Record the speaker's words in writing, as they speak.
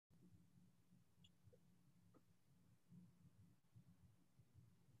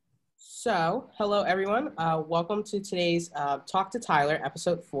Hello everyone. Welcome to today's Talk to Tyler,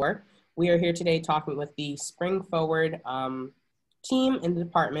 episode 4. We are here today talking with the SpringForward team in the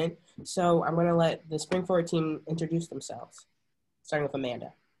department. So I'm going to let the SpringForward team introduce themselves, starting with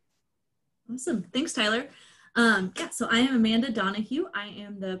Amanda. Awesome. Thanks, Tyler. So I am Amanda Donahue. I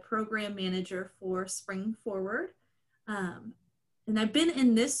am the program manager for SpringForward. And I've been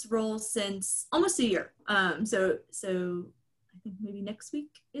in this role since almost a year. So I think maybe next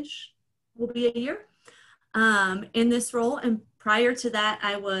week-ish will be a year in this role. And prior to that,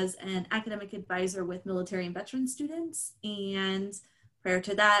 I was an academic advisor with military and veteran students. And prior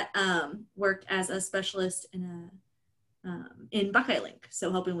to that, worked as a specialist in Buckeye Link.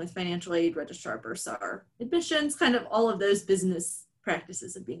 So helping with financial aid, registrar, bursar, admissions, kind of all of those business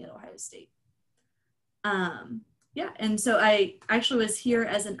practices of being at Ohio State. And so I actually was here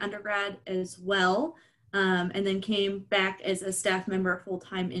as an undergrad as well, and then came back as a staff member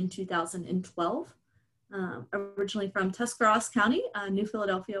full-time in 2012, originally from Tuscarawas County, New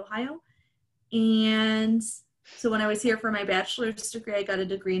Philadelphia, Ohio. And so when I was here for my bachelor's degree, I got a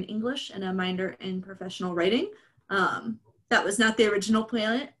degree in English and a minor in professional writing. That was not the original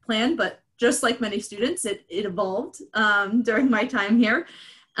plan, but just like many students, it evolved during my time here.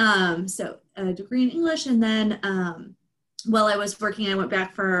 So a degree in English, and then while I was working, I went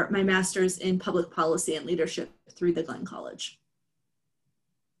back for my master's in public policy and leadership through the Glenn College.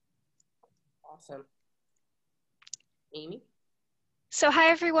 Awesome. Amy? So hi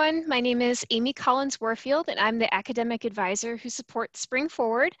everyone, my name is Amy Collins-Warfield, and I'm the academic advisor who supports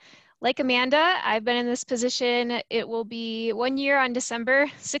SpringForward. Like Amanda, I've been in this position, it will be 1 year on December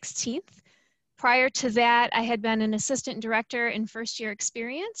 16th. Prior to that, I had been an assistant director in first year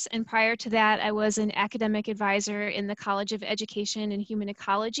experience, and prior to that, I was an academic advisor in the College of Education and Human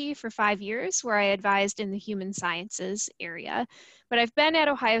Ecology for 5 years, where I advised in the human sciences area. But I've been at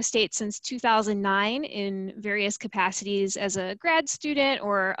Ohio State since 2009 in various capacities as a grad student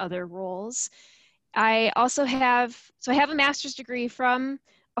or other roles. I have a master's degree from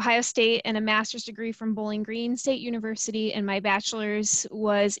Ohio State and a master's degree from Bowling Green State University, and my bachelor's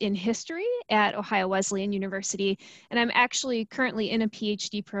was in history at Ohio Wesleyan University. And I'm actually currently in a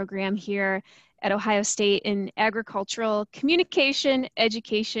PhD program here at Ohio State in agricultural communication,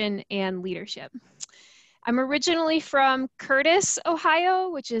 education, and leadership. I'm originally from Curtis,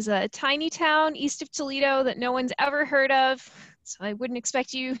 Ohio, which is a tiny town east of Toledo that no one's ever heard of. So I wouldn't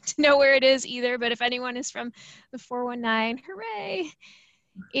expect you to know where it is either, but if anyone is from the 419, hooray.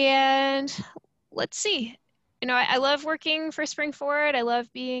 And let's see, I love working for SpringForward. I love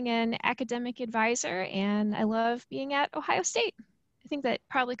being an academic advisor, and I love being at Ohio State. I think that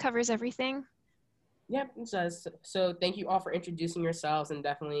probably covers everything. Yep, it does. So thank you all for introducing yourselves, and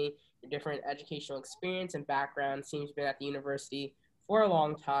definitely your different educational experience and background. Seems you've been at the university for a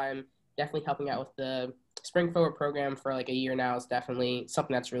long time. Definitely helping out with the SpringForward program for like a year now is definitely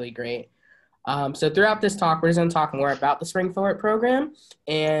something that's really great. So throughout this talk, we're just going to talk more about the SpringForward program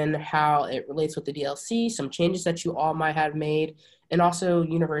and how it relates with the DLC, some changes that you all might have made, and also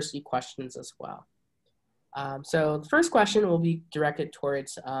university questions as well. So the first question will be directed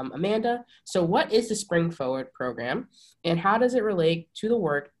towards Amanda. So what is the SpringForward program, and how does it relate to the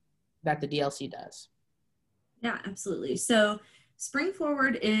work that the DLC does? Yeah, absolutely. So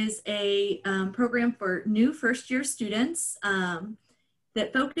SpringForward is a program for new first-year students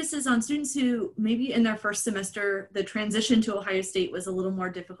that focuses on students who maybe in their first semester, the transition to Ohio State was a little more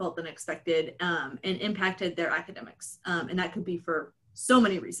difficult than expected and impacted their academics. And that could be for so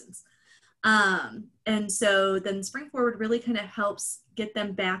many reasons. And so then SpringForward really kind of helps get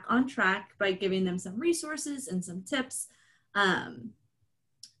them back on track by giving them some resources and some tips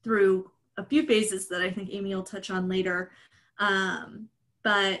through a few phases that I think Amy will touch on later.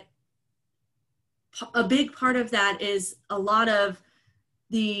 But a big part of that is a lot of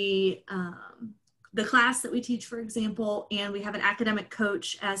the class that we teach, for example, and we have an academic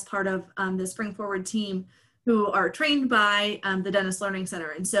coach as part of the SpringForward team who are trained by the Dennis Learning Center.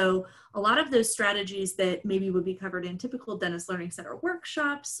 And so a lot of those strategies that maybe would be covered in typical Dennis Learning Center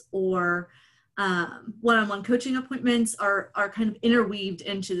workshops or one-on-one coaching appointments are kind of interweaved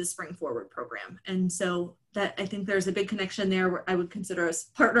into the SpringForward program. And so that I think there's a big connection there where I would consider us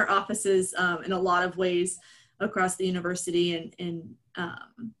partner offices in a lot of ways across the university, and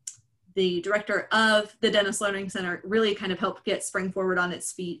the director of the Dennis Learning Center really kind of helped get SpringForward on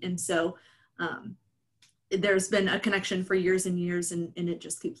its feet. And so there's been a connection for years and years, and it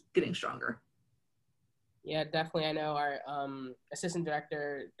just keeps getting stronger. Yeah, definitely. I know our assistant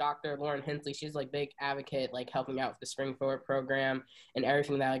director, Dr. Lauren Hensley, she's like big advocate, like helping out with the SpringForward program and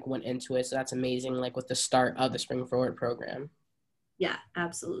everything that like went into it. So that's amazing, like with the start of the SpringForward program. Yeah,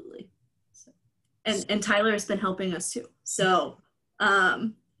 absolutely. And Tyler has been helping us too. So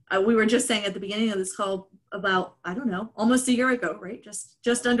we were just saying at the beginning of this call about, I don't know, almost a year ago, right?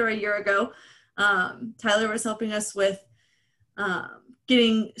 Just under a year ago, Tyler was helping us with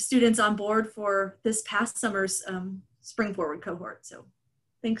getting students on board for this past summer's SpringForward cohort. So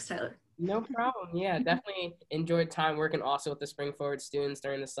thanks, Tyler. No problem. Yeah, definitely enjoyed time working also with the SpringForward students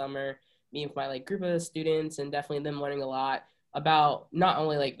during the summer, meeting with my like group of students, and definitely them learning a lot about not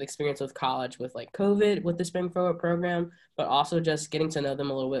only like the experience with college with like COVID with the SpringForward program, but also just getting to know them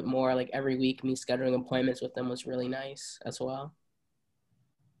a little bit more. Like every week, me scheduling appointments with them was really nice as well.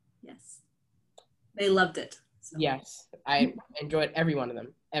 Yes, they loved it. So. Yes, I enjoyed every one of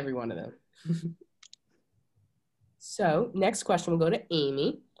them. Every one of them. So next question will go to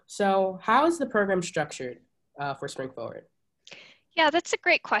Amy. So how is the program structured for SpringForward? Yeah, that's a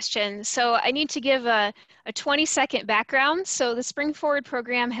great question. So I need to give a 20-second background. So the SpringForward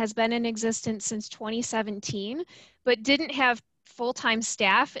program has been in existence since 2017, but didn't have full-time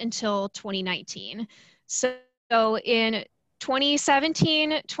staff until 2019. So in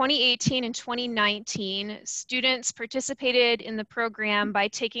 2017, 2018, and 2019, students participated in the program by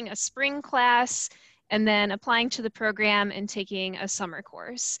taking a spring class and then applying to the program and taking a summer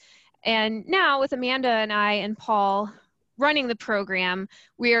course. And now with Amanda and I and Paul running the program,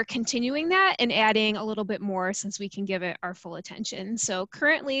 we are continuing that and adding a little bit more since we can give it our full attention. So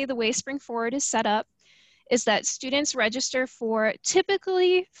currently the way SpringForward is set up is that students register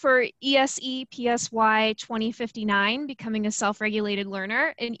typically for ESE PSY 2059, becoming a self-regulated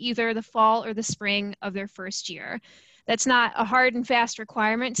learner, in either the fall or the spring of their first year. That's not a hard and fast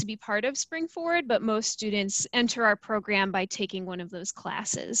requirement to be part of SpringForward, but most students enter our program by taking one of those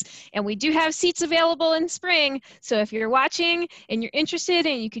classes. And we do have seats available in spring, so if you're watching and you're interested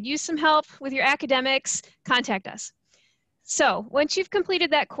and you could use some help with your academics, contact us. So once you've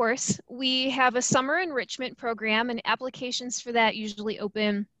completed that course, we have a summer enrichment program, and applications for that usually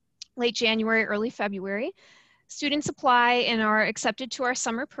open late January, early February. Students apply and are accepted to our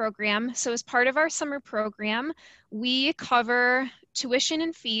summer program. So as part of our summer program, we cover tuition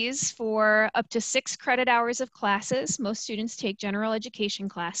and fees for up to 6 credit hours of classes. Most students take general education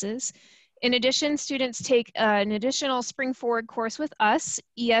classes. In addition, students take an additional SpringForward course with us.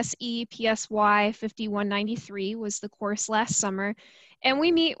 ESE PSY 5193 was the course last summer. And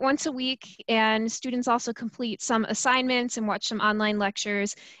we meet once a week, and students also complete some assignments and watch some online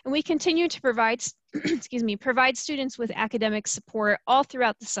lectures. And we continue to provide, provide students with academic support all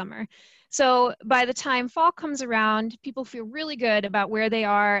throughout the summer. So by the time fall comes around, people feel really good about where they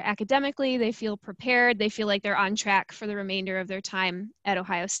are academically. They feel prepared. They feel like they're on track for the remainder of their time at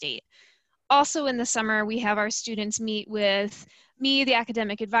Ohio State. Also in the summer, we have our students meet with me, the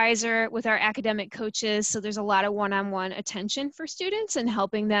academic advisor, with our academic coaches. So there's a lot of one-on-one attention for students and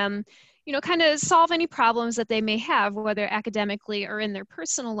helping them, kind of solve any problems that they may have, whether academically or in their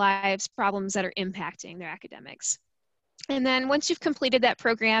personal lives, problems that are impacting their academics. And then once you've completed that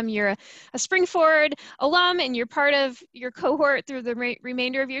program, you're a SpringForward alum and you're part of your cohort through the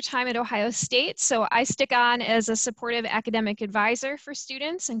remainder of your time at Ohio State. So I stick on as a supportive academic advisor for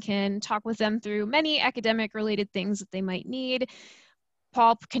students and can talk with them through many academic related things that they might need.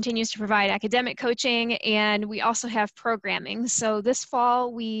 Paul continues to provide academic coaching, and we also have programming. So this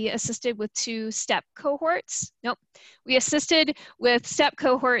fall, we assisted with 2 STEP cohorts. We assisted with STEP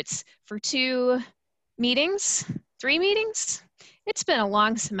cohorts for 2 meetings. 3 meetings? It's been a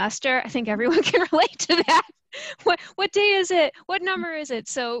long semester. I think everyone can relate to that. What day is it? What number is it?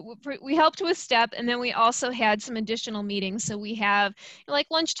 So we helped with STEP, and then we also had some additional meetings. So we have like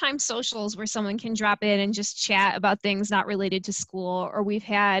lunchtime socials where someone can drop in and just chat about things not related to school, or we've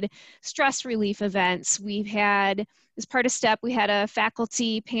had stress relief events. We've had, as part of STEP, we had a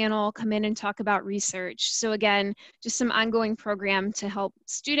faculty panel come in and talk about research. So again, just some ongoing program to help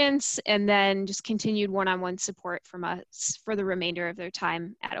students, and then just continued one-on-one support from us for the remainder of their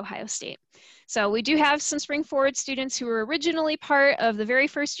time at Ohio State. So we do have some SpringForward students who were originally part of the very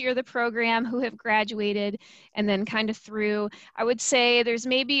first year of the program who have graduated, and then kind of through, I would say there's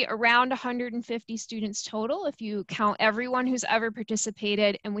maybe around 150 students total if you count everyone who's ever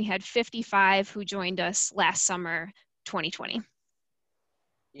participated, and we had 55 who joined us last summer, 2020.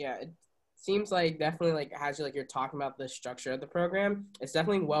 Yeah, it seems like definitely like as you're talking about the structure of the program, it's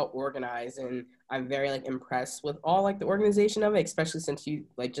definitely well organized, and I'm very impressed with all the organization of it, especially since you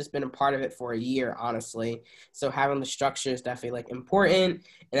just been a part of it for a year, honestly. So having the structure is definitely important,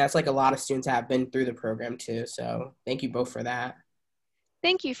 and that's a lot of students have been through the program too. So thank you both for that.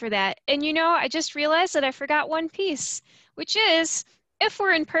 Thank you for that. And I just realized that I forgot one piece, which is if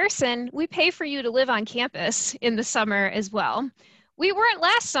we're in person, we pay for you to live on campus in the summer as well. we weren't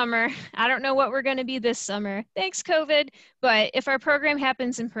last summer. I don't know what we're going to be this summer. Thanks, COVID. But if our program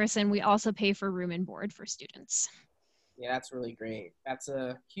happens in person, we also pay for room and board for students. Yeah, that's really great. That's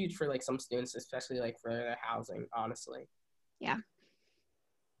huge for like some students, especially like for their housing, honestly. Yeah.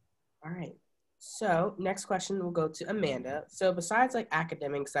 All right. So next question will go to Amanda. So besides like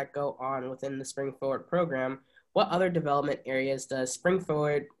academics that go on within the SpringForward program, what other development areas does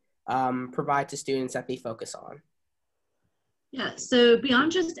SpringForward provide to students that they focus on? Yeah, so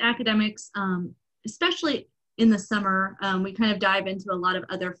beyond just academics, especially in the summer, we kind of dive into a lot of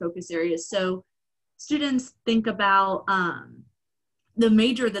other focus areas. So students think about the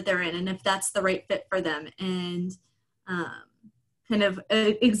major that they're in and if that's the right fit for them, and kind of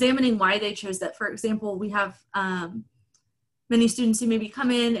examining why they chose that. For example, we have many students who maybe come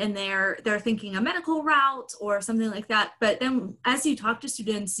in and they're thinking a medical route or something like that. But then as you talk to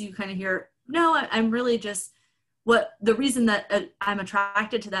students, you kind of hear, no, I'm really just, the reason that I'm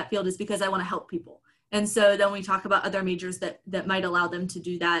attracted to that field is because I want to help people. And so then we talk about other majors that might allow them to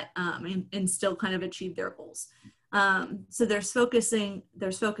do that and still kind of achieve their goals. So there's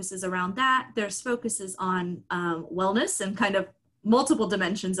focuses around that. There's focuses on wellness and kind of multiple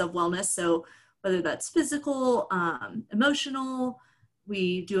dimensions of wellness. So whether that's physical, emotional,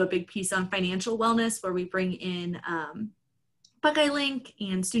 we do a big piece on financial wellness where we bring in Buckeye Link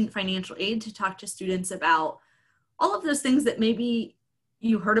and student financial aid to talk to students about all of those things that maybe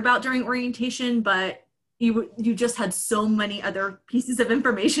you heard about during orientation, but you just had so many other pieces of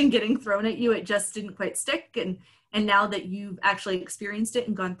information getting thrown at you, it just didn't quite stick. And now that you've actually experienced it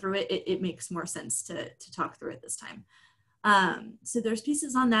and gone through it, it makes more sense to talk through it this time. So there's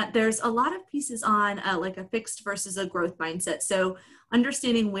pieces on that. There's a lot of pieces on like a fixed versus a growth mindset. So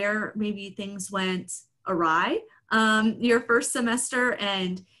understanding where maybe things went awry your first semester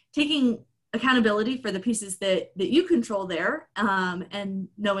and taking accountability for the pieces that you control there, and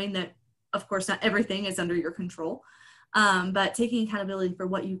knowing that, of course, not everything is under your control, but taking accountability for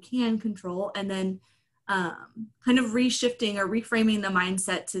what you can control, and then kind of reshifting or reframing the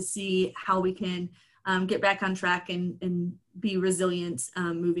mindset to see how we can get back on track and be resilient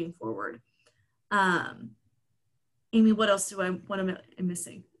moving forward. Amy, what else am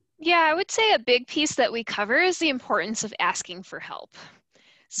missing? Yeah, I would say a big piece that we cover is the importance of asking for help.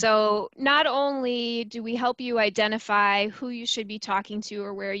 So not only do we help you identify who you should be talking to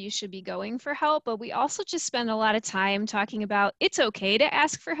or where you should be going for help, but we also just spend a lot of time talking about it's okay to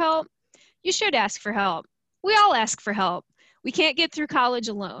ask for help. You should ask for help. We all ask for help. We can't get through college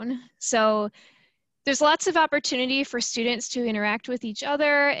alone. So there's lots of opportunity for students to interact with each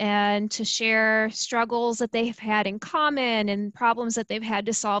other and to share struggles that they've had in common and problems that they've had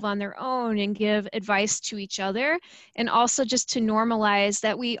to solve on their own and give advice to each other. And also just to normalize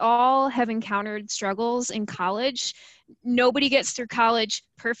that we all have encountered struggles in college. Nobody gets through college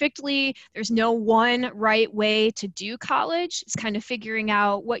perfectly. There's no one right way to do college. It's kind of figuring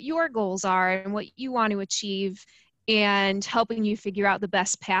out what your goals are and what you want to achieve, and helping you figure out the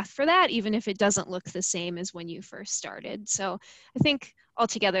best path for that, even if it doesn't look the same as when you first started. So I think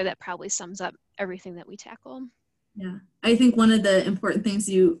altogether that probably sums up everything that we tackle. Yeah, I think one of the important things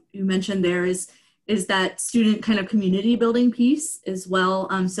you mentioned there is that student kind of community building piece as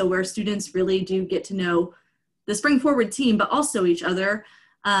well. So where students really do get to know the SpringForward team, but also each other,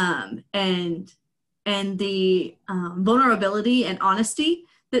 and the vulnerability and honesty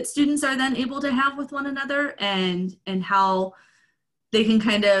that students are then able to have with one another, and how they can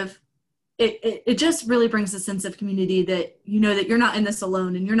kind of, it just really brings a sense of community that you know that you're not in this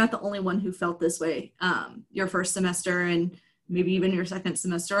alone and you're not the only one who felt this way your first semester and maybe even your second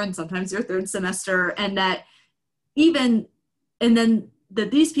semester and sometimes your third semester, and that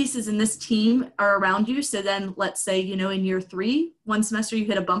that these pieces in this team are around you. So then let's say, you know, in year 3, one semester you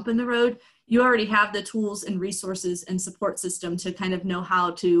hit a bump in the road, you already have the tools and resources and support system to kind of know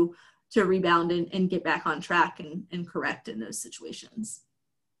how to rebound and get back on track and correct in those situations.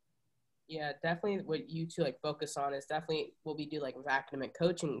 Yeah, definitely what you two like focus on is definitely what we do like with academic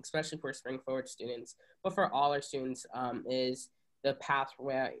coaching, especially for SpringForward students, but for all our students is the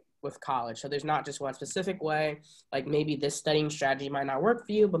pathway with college. So there's not just one specific way, like maybe this studying strategy might not work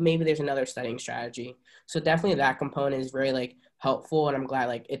for you, but maybe there's another studying strategy. So definitely that component is very like helpful, and I'm glad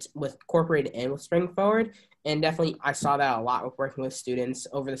like it's incorporated in with SpringForward. And definitely I saw that a lot with working with students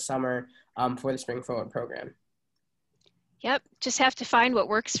over the summer for the SpringForward program. Yep, just have to find what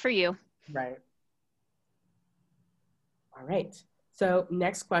works for you. Right. All right. So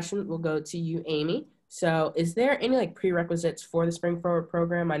next question will go to you, Amy. So is there any like prerequisites for the SpringForward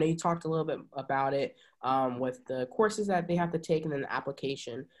program? I know you talked a little bit about it with the courses that they have to take and then the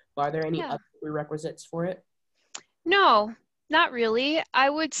application, but are there any other prerequisites for it? No, Not really. I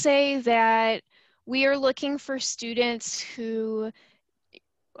would say that we are looking for students who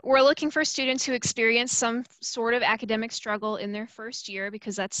experience some sort of academic struggle in their first year,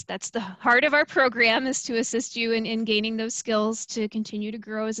 because that's the heart of our program, is to assist you in gaining those skills to continue to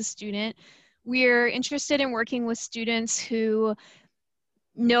grow as a student. We're interested in working with students who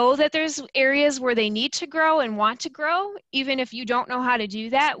know that there's areas where they need to grow and want to grow. Even if you don't know how to do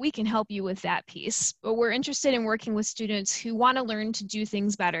that, we can help you with that piece. But we're interested in working with students who want to learn to do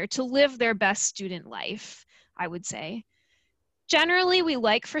things better, to live their best student life, I would say. Generally, we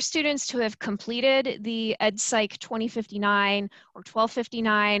like for students to have completed the EdPsych 2059 or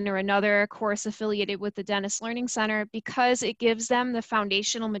 1259 or another course affiliated with the Dennis Learning Center, because it gives them the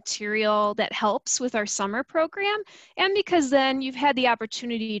foundational material that helps with our summer program, and because then you've had the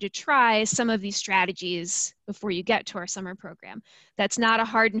opportunity to try some of these strategies before you get to our summer program. That's not a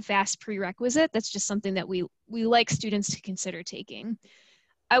hard and fast prerequisite. That's just something that we like students to consider taking.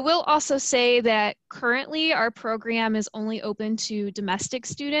 I will also say that currently our program is only open to domestic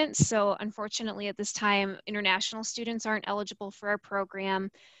students. So unfortunately at this time, international students aren't eligible for our program.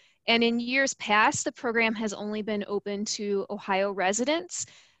 And in years past, the program has only been open to Ohio residents.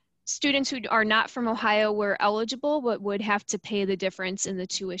 Students who are not from Ohio were eligible, but would have to pay the difference in the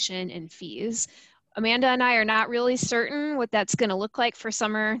tuition and fees. Amanda and I are not really certain what that's going to look like for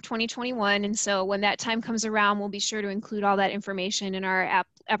summer 2021. And so when that time comes around, we'll be sure to include all that information in our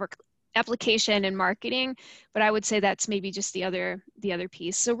application and marketing. But I would say that's maybe just the other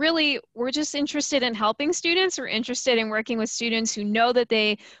piece. So really, we're just interested in helping students. We're interested in working with students who know that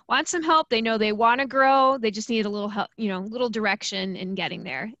they want some help. They know they want to grow. They just need a little help, little direction in getting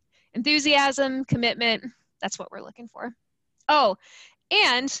there. Enthusiasm, commitment, that's what we're looking for. Oh,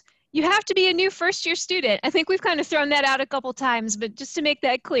 and you have to be a new first-year student. I think we've kind of thrown that out a couple times, but just to make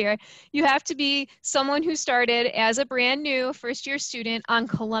that clear, you have to be someone who started as a brand new first-year student on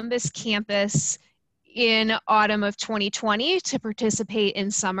Columbus campus in autumn of 2020 to participate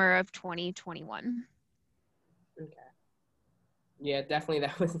in summer of 2021. Okay. Yeah, definitely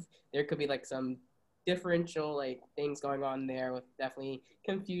there could be like some differential like things going on there with definitely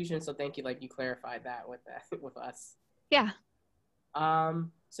confusion. So thank you, like you clarified that with us. Yeah.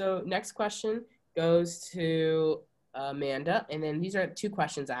 So next question goes to Amanda, and then these are two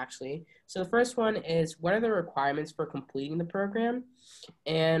questions actually. So the first one is, what are the requirements for completing the program?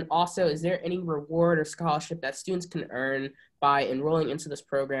 And also, is there any reward or scholarship that students can earn by enrolling into this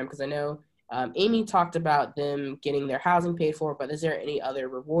program? Because I know Amy talked about them getting their housing paid for, but is there any other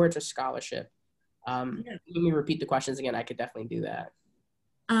rewards or scholarship? Let me repeat the questions again. I could definitely do that.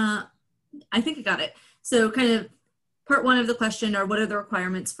 I think I got it. So kind of part one of the question are, what are the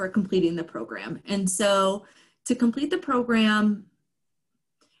requirements for completing the program? And so to complete the program,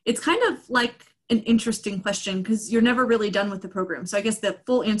 it's kind of like an interesting question because you're never really done with the program. So I guess the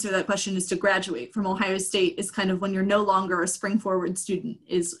full answer to that question is to graduate from Ohio State is kind of when you're no longer a SpringForward student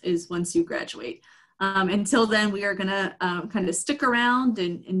is once you graduate. Until then, we are gonna kind of stick around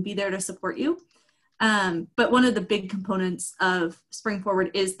and be there to support you. But one of the big components of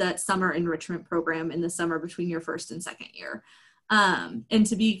SpringForward is that summer enrichment program in the summer between your first and second year. And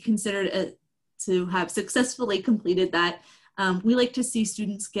to be considered to have successfully completed that, we like to see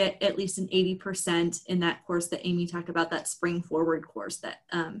students get at least an 80% in that course that Amy talked about, that SpringForward course, that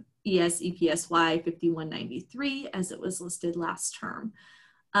ES-EPSY 5193 as it was listed last term.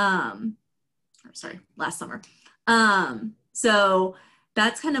 Last summer. So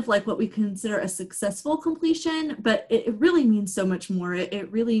that's kind of like what we consider a successful completion, but it really means so much more.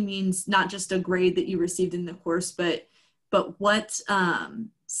 It really means not just a grade that you received in the course, but what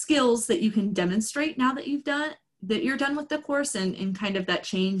skills that you can demonstrate now that you're done with the course, and kind of that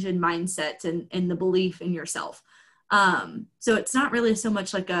change in mindset and the belief in yourself. So it's not really so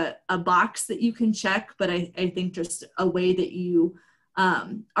much like a box that you can check, but I think just a way that you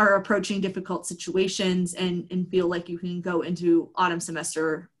are approaching difficult situations and feel like you can go into autumn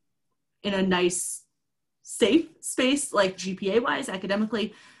semester in a nice, safe space, like GPA wise,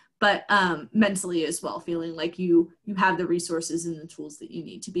 academically, but mentally as well, feeling like you have the resources and the tools that you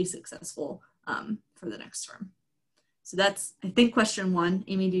need to be successful for the next term. So that's, I think, question one.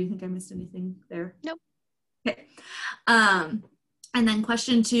 Amy, do you think I missed anything there? Nope. Okay. And then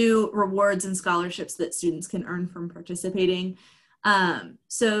question two, rewards and scholarships that students can earn from participating.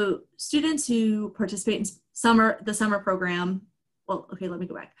 So students who participate in the summer program, well, okay, let me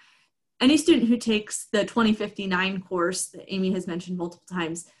go back. Any student who takes the 2059 course that Amy has mentioned multiple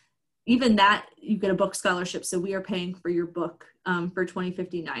times, even that you get a book scholarship. So we are paying for your book for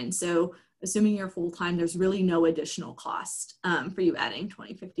 2059. So assuming you're full-time, there's really no additional cost for you adding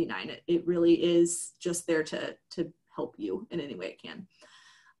 2059. It really is just there to help you in any way it can.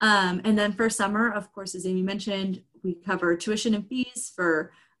 And then for summer, of course, as Amy mentioned, we cover tuition and fees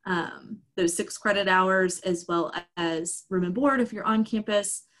for those 6 credit hours, as well as room and board if you're on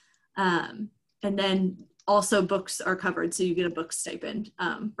campus. And then also books are covered, so you get a book stipend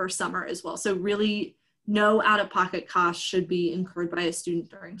for summer as well. So really no out-of-pocket cost should be incurred by a student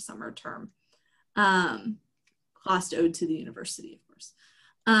during summer term. Cost owed to the university, of course.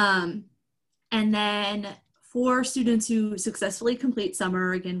 And then for students who successfully complete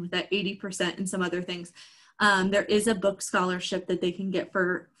summer, again with that 80% and some other things, there is a book scholarship that they can get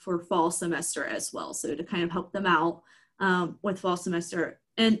for fall semester as well. So to kind of help them out with fall semester.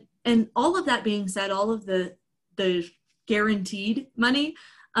 And all of that being said, all of the guaranteed money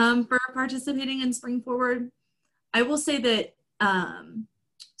for participating in SpringForward, I will say that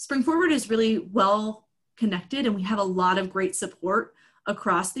SpringForward is really well connected, and we have a lot of great support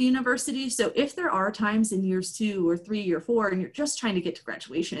across the university. So if there are times in years 2 or 3 or 4 and you're just trying to get to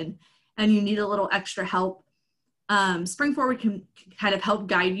graduation and you need a little extra help, SpringForward can kind of help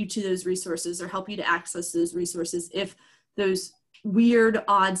guide you to those resources or help you to access those resources. If those weird,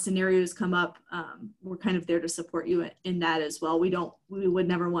 odd scenarios come up, we're kind of there to support you in that as well. We would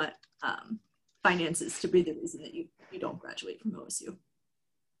never want finances to be the reason that you don't graduate from OSU.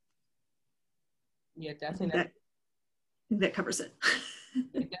 Yeah, definitely. I think that covers it.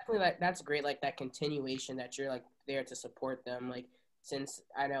 Definitely, that's great. Like that continuation that you're like there to support them. Like since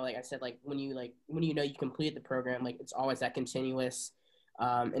I know, like I said, like when you know you completed the program, like it's always that continuous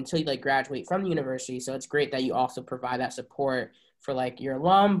until you like graduate from the university. So it's great that you also provide that support for like your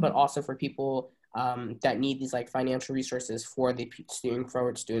alum, but also for people that need these like financial resources for the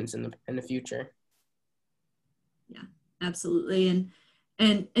SpringForward students in the future. Yeah, absolutely.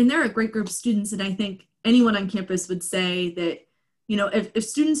 And they're a great group of students, and I think anyone on campus would say that, you know, if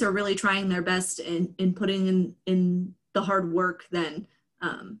students are really trying their best in putting in the hard work, then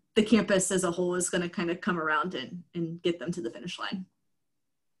the campus as a whole is going to kind of come around and get them to the finish line.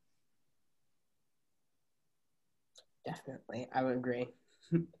 Definitely, I would agree.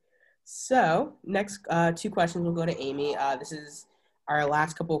 So next 2 questions will go to Amy. This is our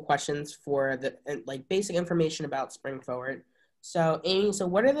last couple of questions for the like basic information about SpringForward. So Amy, so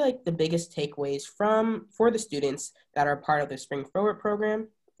what are the biggest takeaways for the students that are part of the SpringForward program,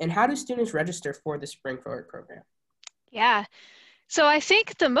 and how do students register for the SpringForward program? Yeah. So I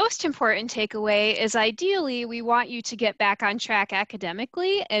think the most important takeaway is ideally we want you to get back on track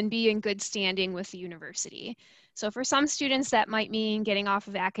academically and be in good standing with the university. So for some students that might mean getting off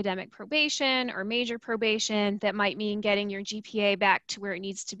of academic probation or major probation, that might mean getting your GPA back to where it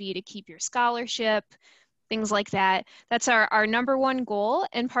needs to be to keep your scholarship, things like that. That's our #1 goal,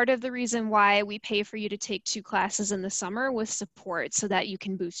 and part of the reason why we pay for you to take 2 classes in the summer with support so that you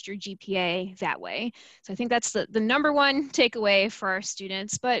can boost your GPA that way. So I think that's the #1 takeaway for our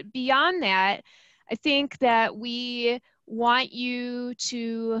students. But beyond that, I think that we want you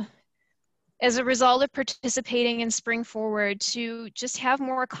to, as a result of participating in SpringForward, to just have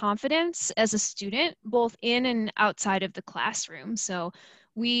more confidence as a student, both in and outside of the classroom. So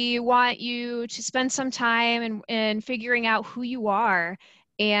we want you to spend some time in figuring out who you are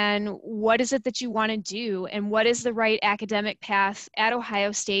and what is it that you want to do and what is the right academic path at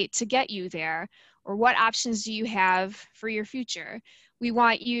Ohio State to get you there, or what options do you have for your future. We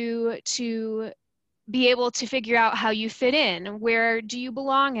want you to be able to figure out how you fit in. Where do you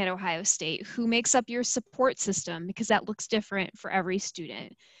belong at Ohio State? Who makes up your support system? Because that looks different for every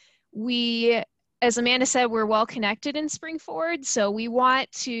student. We, as Amanda said, we're well connected in SpringForward, so we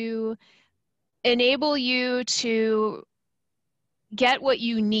want to enable you to get what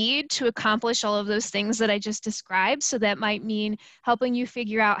you need to accomplish all of those things that I just described. So that might mean helping you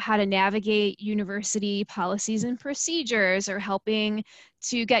figure out how to navigate university policies and procedures, or helping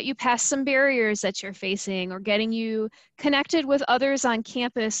to get you past some barriers that you're facing, or getting you connected with others on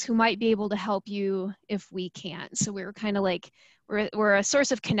campus who might be able to help you if we can't. So we're kind of like, we're a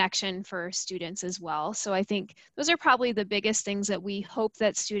source of connection for students as well. So I think those are probably the biggest things that we hope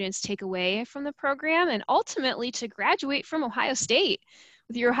that students take away from the program, and ultimately to graduate from Ohio State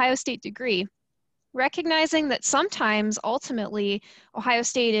with your Ohio State degree. Recognizing that sometimes, ultimately, Ohio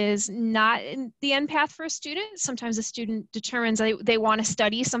State is not in the end path for a student. Sometimes a student determines they want to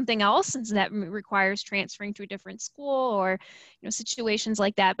study something else, and so that requires transferring to a different school, or situations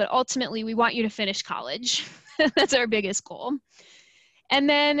like that. But ultimately, we want you to finish college. That's our biggest goal. And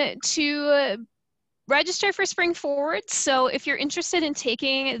then to register for SpringForward. So if you're interested in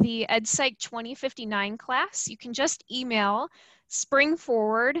taking the EdPsych 2059 class, you can just email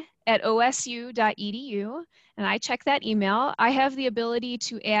springforward@osu.edu, and I check that email. I have the ability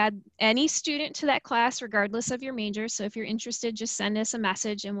to add any student to that class regardless of your major. So if you're interested, just send us a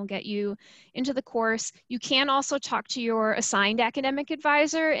message and we'll get you into the course. You can also talk to your assigned academic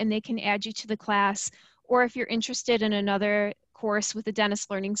advisor and they can add you to the class. Or if you're interested in another course with the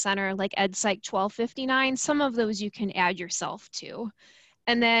Dentist Learning Center like EdPsych 1259, some of those you can add yourself to.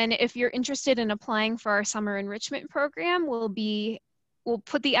 And then if you're interested in applying for our summer enrichment program, we'll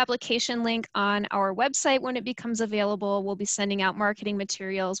put the application link on our website when it becomes available. We'll be sending out marketing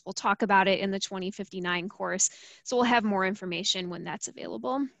materials. We'll talk about it in the 2059 course. So we'll have more information when that's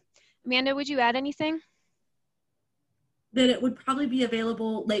available. Amanda, would you add anything? That it would probably be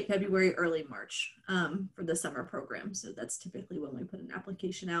available late February, early March for the summer program. So that's typically when we put an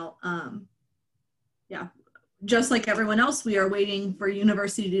application out. Yeah. Just like everyone else, we are waiting for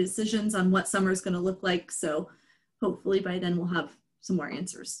university decisions on what summer is going to look like. So hopefully by then we'll have some more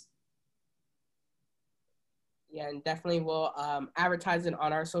answers. Yeah, and definitely we'll advertise it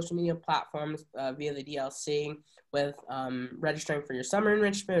on our social media platforms via the DLC with registering for your summer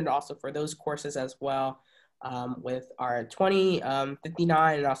enrichment and also for those courses as well. With our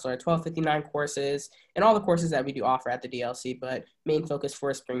 2059 and also our 1259 courses and all the courses that we do offer at the DLC, but main focus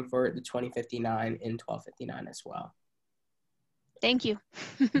for SpringForward, the 2059 and 1259 as well. Thank you.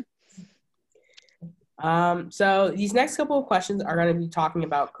 So these next couple of questions are going to be talking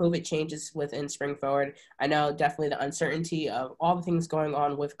about COVID changes within SpringForward. I know definitely the uncertainty of all the things going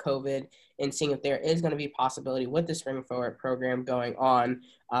on with COVID and seeing if there is going to be a possibility with the SpringForward program going on.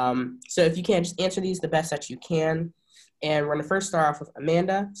 So if you can, just answer these the best that you can. And we're going to first start off with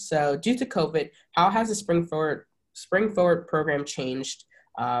Amanda. So due to COVID, how has the SpringForward program changed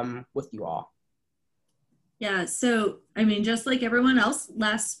with you all? Yeah, so I mean, just like everyone else,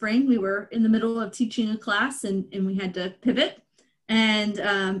 last spring we were in the middle of teaching a class and we had to pivot and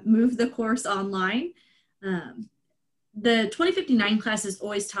move the course online. The 2059 class is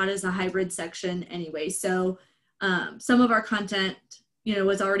always taught as a hybrid section anyway, so some of our content, you know,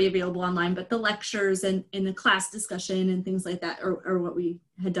 was already available online, but the lectures and the class discussion and things like that are what we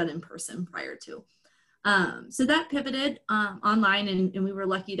had done in person prior to. So that pivoted online, and we were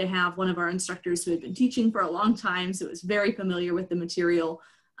lucky to have one of our instructors who had been teaching for a long time, so it was very familiar with the material,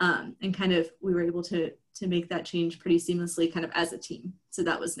 and kind of we were able to make that change pretty seamlessly kind of as a team. So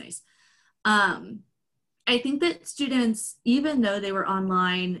that was nice. I think that students, even though they were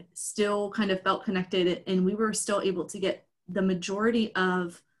online, still kind of felt connected, and we were still able to get the majority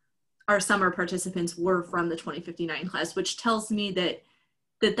of our summer participants were from the 2059 class, which tells me that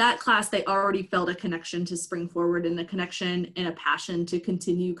class, they already felt a connection to SpringForward and a connection and a passion to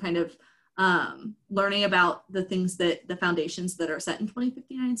continue kind of learning about the things that the foundations that are set in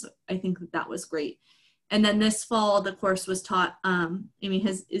 2059. So I think that was great. And then this fall, the course was taught, Amy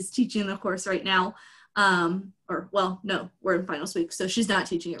is teaching the course right now, well, no, we're in finals week, so she's not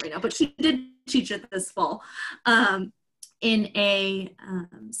teaching it right now, but she did teach it this fall in a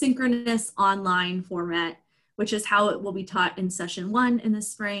synchronous online format, which is how it will be taught in session 1 in the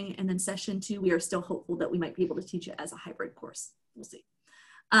spring. And then session 2, we are still hopeful that we might be able to teach it as a hybrid course. We'll see.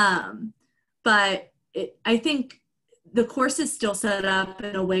 But I think the course is still set up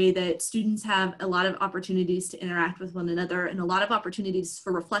in a way that students have a lot of opportunities to interact with one another and a lot of opportunities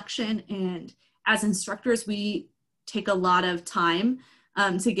for reflection. And as instructors, we take a lot of time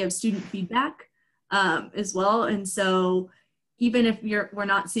to give student feedback as well. And so even if we're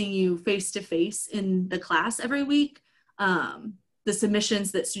not seeing you face-to-face in the class every week, the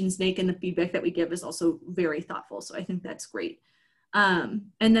submissions that students make and the feedback that we give is also very thoughtful. So I think that's great. And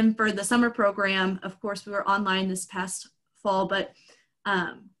then for the summer program, of course, we were online this past fall, but,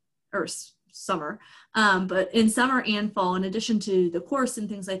 or summer, but in summer and fall, in addition to the course and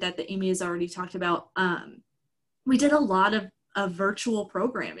things like that Amy has already talked about, we did a lot of virtual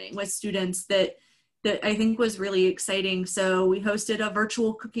programming with students that I think was really exciting. So we hosted a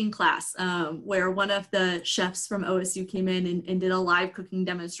virtual cooking class where one of the chefs from OSU came in and did a live cooking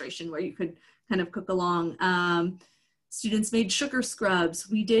demonstration where you could kind of cook along. Students made sugar scrubs.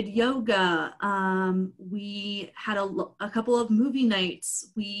 We did yoga. We had a couple of movie nights.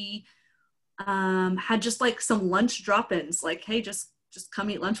 We had just like some lunch drop-ins, like, hey, just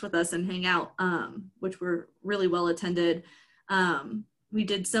come eat lunch with us and hang out, which were really well attended. We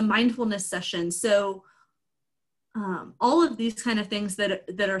did some mindfulness sessions. So all of these kind of things that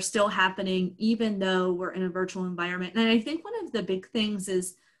are still happening, even though we're in a virtual environment. And I think one of the big things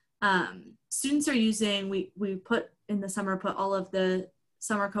is students are using, we put in the summer, put all of the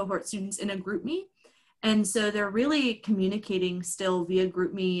summer cohort students in a GroupMe. And so they're really communicating still via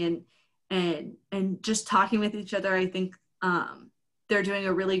GroupMe and just talking with each other. I think They're doing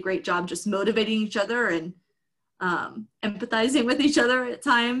a really great job just motivating each other and empathizing with each other at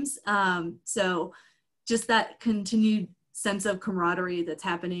times. So just that continued sense of camaraderie that's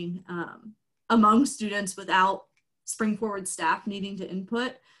happening among students without SpringForward staff needing to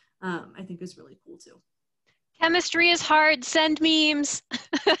input, I think is really cool too. Chemistry is hard, send memes.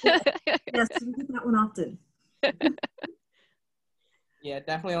 Yes, we get that one often. Yeah,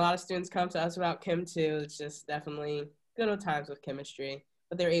 definitely a lot of students come to us about chem too. It's just definitely good old times with chemistry,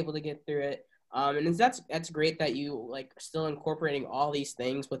 but they're able to get through it. And that's great that you like still incorporating all these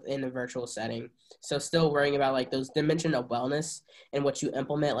things within a virtual setting. So still worrying about like those dimension of wellness and what you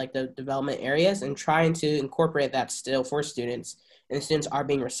implement, like the development areas, and trying to incorporate that still for students, and the students are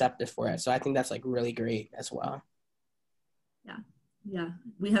being receptive for it. So I think that's like really great as well. Yeah,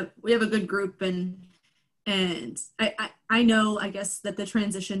 we have a good group, and I know, I guess, that the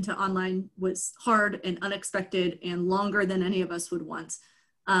transition to online was hard and unexpected and longer than any of us would want.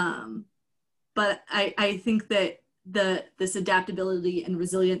 But I think that this adaptability and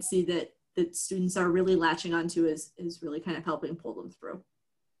resiliency that students are really latching onto is really kind of helping pull them through.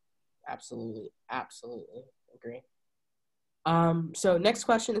 Absolutely. Agree. So next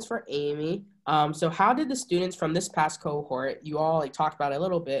question is for Amy. So how did the students from this past cohort, you all like talked about it a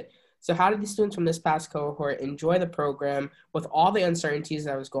little bit, so how did the students from this past cohort enjoy the program with all the uncertainties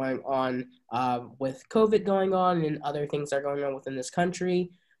that was going on with COVID going on and other things that are going on within this country?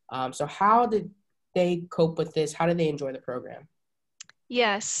 So how did they cope with this? How did they enjoy the program?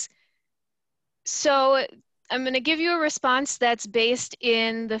 Yes. So I'm going to give you a response that's based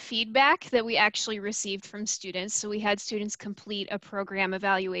in the feedback that we actually received from students. So we had students complete a program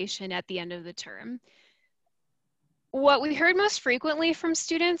evaluation at the end of the term. What we heard most frequently from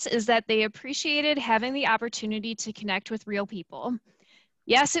students is that they appreciated having the opportunity to connect with real people.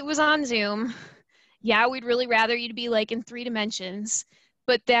 Yes, it was on Zoom. Yeah, we'd really rather you to be like in 3 dimensions,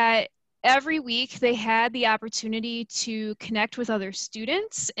 but that every week they had the opportunity to connect with other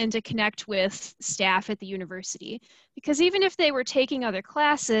students and to connect with staff at the university. Because even if they were taking other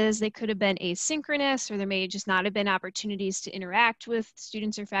classes, they could have been asynchronous, or there may just not have been opportunities to interact with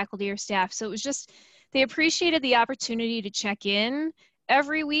students or faculty or staff. So it was just, they appreciated the opportunity to check in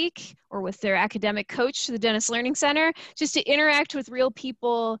every week or with their academic coach to the Dennis Learning Center, just to interact with real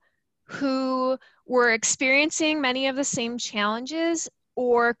people who were experiencing many of the same challenges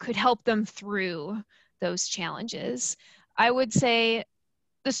or could help them through those challenges. I would say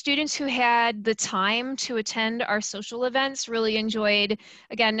the students who had the time to attend our social events really enjoyed,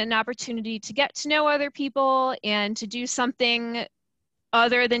 again, an opportunity to get to know other people and to do something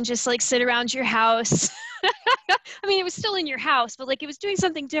other than just like sit around your house. I mean, it was still in your house, but like it was doing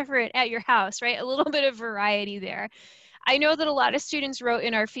something different at your house, right? A little bit of variety there. I know that a lot of students wrote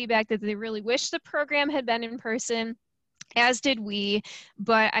in our feedback that they really wish the program had been in person, as did we,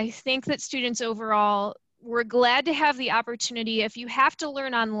 but I think that students overall were glad to have the opportunity, if you have to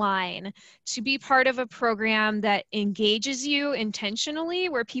learn online, to be part of a program that engages you intentionally,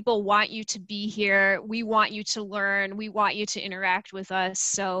 where people want you to be here, we want you to learn, we want you to interact with us.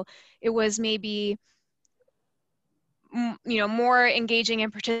 So it was maybe more engaging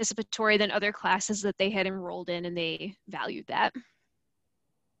and participatory than other classes that they had enrolled in, and they valued that.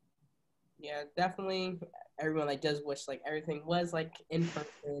 Yeah, definitely. Everyone like does wish like everything was like in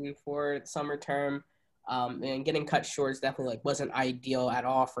person for summer term, and getting cut short is definitely like wasn't ideal at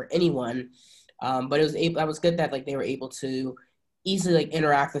all for anyone. But that was good that like they were able to easily like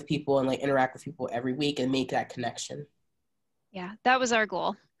interact with people and like interact with people every week and make that connection. Yeah, that was our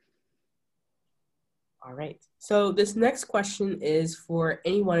goal. All right. So this next question is for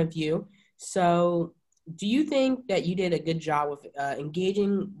any one of you. So do you think that you did a good job with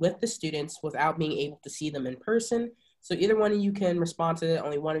engaging with the students without being able to see them in person? So either one of you can respond to it,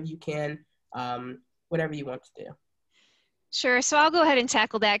 only one of you can, whatever you want to do. Sure. So I'll go ahead and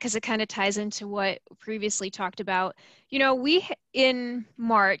tackle that because it kind of ties into what previously talked about. In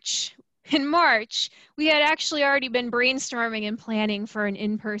March, we had actually already been brainstorming and planning for an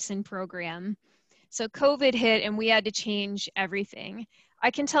in-person program. So COVID hit and we had to change everything. I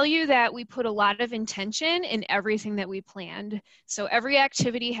can tell you that we put a lot of intention in everything that we planned. So every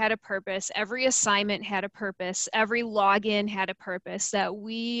activity had a purpose, every assignment had a purpose, every login had a purpose, that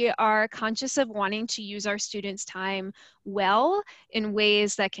we are conscious of wanting to use our students' time well in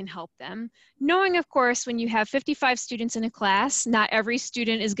ways that can help them. Knowing, of course, when you have 55 students in a class, not every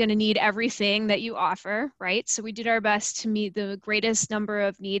student is going to need everything that you offer, right? So we did our best to meet the greatest number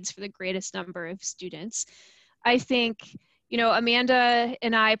of needs for the greatest number of students. I think you know, Amanda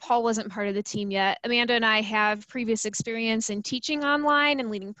and I, Paul wasn't part of the team yet. Amanda and I have previous experience in teaching online and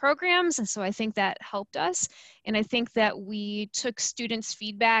leading programs. And so I think that helped us. And I think that we took students'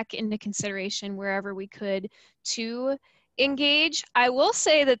 feedback into consideration wherever we could to engage. I will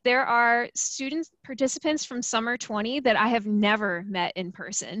say that there are student participants from Summer 20 that I have never met in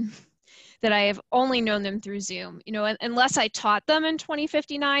person, that I have only known them through Zoom, you know, unless I taught them in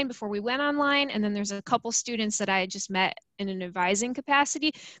 2059 before we went online. And then there's a couple students that I had just met in an advising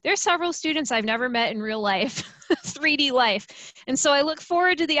capacity. There's several students I've never met in real life, 3D life. And so I look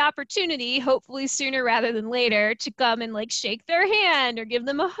forward to the opportunity, hopefully sooner rather than later, to come and like shake their hand or give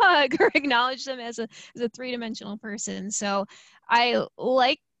them a hug or acknowledge them as a three-dimensional person. So I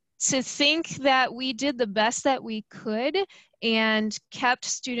like to think that we did the best that we could and kept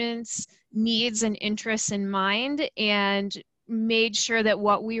students' needs and interests in mind and made sure that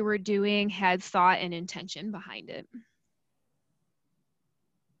what we were doing had thought and intention behind it.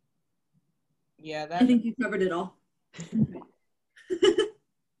 Yeah, I think you covered it all.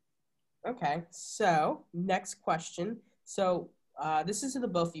 Okay, so next question. So this is to the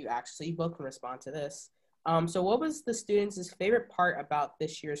both of you, actually. You both can respond to this. So what was the students' favorite part about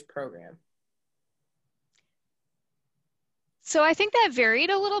this year's program? So I think that varied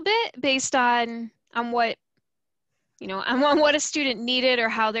a little bit based on what, you know, on what a student needed or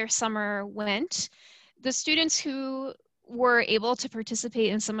how their summer went. The students who were able to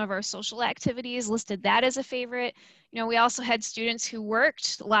participate in some of our social activities listed that as a favorite. You know, we also had students who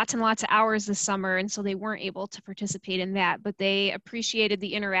worked lots and lots of hours this summer, and so they weren't able to participate in that, but they appreciated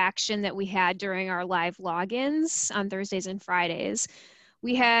the interaction that we had during our live logins on Thursdays and Fridays.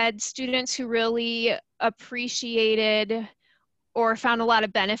 We had students who really appreciated or found a lot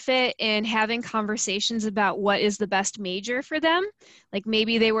of benefit in having conversations about what is the best major for them. Like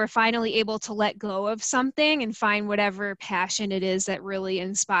maybe they were finally able to let go of something and find whatever passion it is that really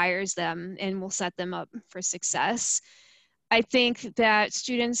inspires them and will set them up for success. I think that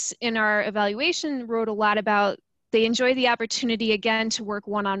students in our evaluation wrote a lot about they enjoy the opportunity again to work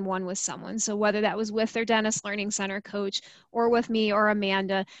one-on-one with someone. So whether that was with their Dennis Learning Center coach or with me or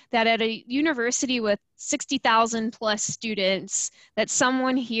Amanda, that at a university with 60,000 plus students, that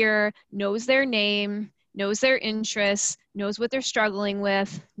someone here knows their name, knows their interests, knows what they're struggling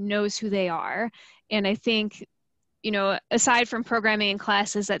with, knows who they are. And I think, you know, aside from programming and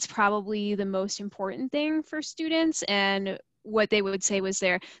classes, that's probably the most important thing for students, and what they would say was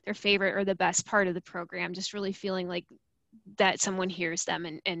their favorite or the best part of the program, just really feeling like that someone hears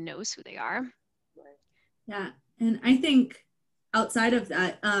them and knows who they are. Yeah, and I think outside of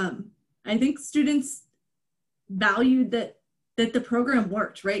that, I think students valued that the program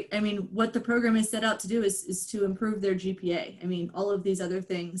worked, right? I mean, what the program is set out to do is to improve their GPA. I mean, all of these other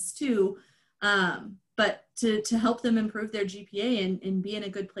things too, but to help them improve their GPA and be in a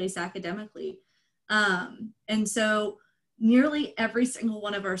good place academically. And so nearly every single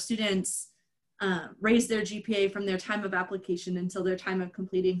one of our students raised their GPA from their time of application until their time of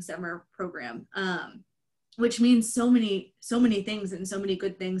completing summer program, which means so many things, and so many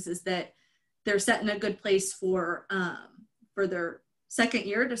good things is that they're set in a good place for their second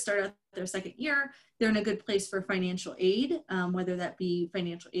year, to start out their second year. They're in a good place for financial aid, whether that be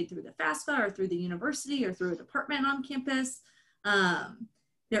financial aid through the FAFSA or through the university or through a department on campus.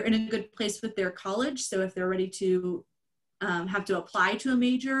 They're in a good place with their college. So if they're ready to have to apply to a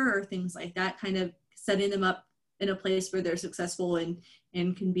major or things like that, kind of setting them up in a place where they're successful and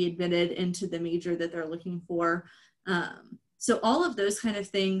can be admitted into the major that they're looking for. So all of those kind of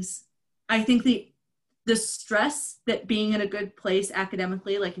things, I think the stress that being in a good place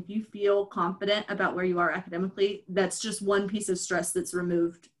academically, like if you feel confident about where you are academically, that's just one piece of stress that's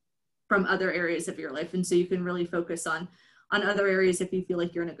removed from other areas of your life. And so you can really focus on other areas if you feel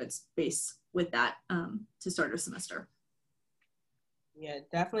like you're in a good space with that to start a semester. Yeah,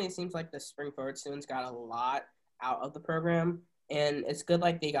 definitely. It seems like the SpringForward students got a lot out of the program, and it's good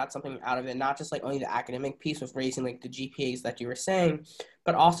like they got something out of it, not just like only the academic piece with raising like the GPAs that you were saying,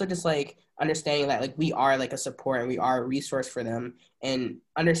 but also just like understanding that like we are like a support and we are a resource for them, and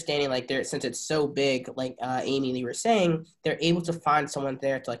understanding like they're, since it's so big, like Amy and you were saying, they're able to find someone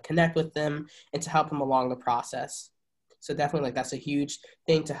there to like connect with them and to help them along the process. So definitely like that's a huge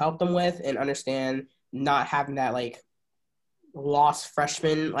thing to help them with, and understand not having that like lost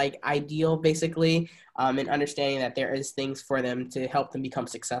freshman like ideal basically, and understanding that there is things for them to help them become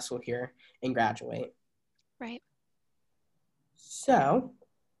successful here and graduate. Right. So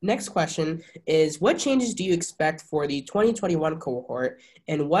next question is, what changes do you expect for the 2021 cohort,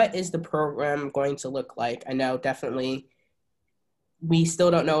 and what is the program going to look like? I know definitely we still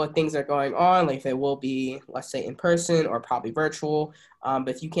don't know what things are going on, like if it will be, let's say, in person or probably virtual. But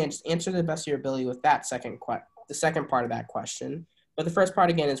if you can just answer to the best of your ability with that the second part of that question. But the first part,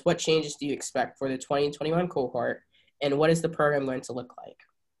 again, is what changes do you expect for the 2021 cohort, and what is the program going to look like?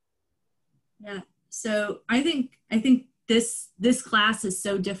 Yeah, so I think this class is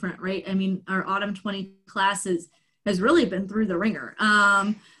so different, right? I mean, our autumn 20 classes has really been through the ringer.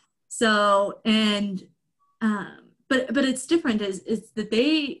 But it's different is that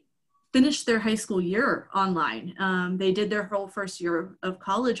they finished their high school year online. They did their whole first year of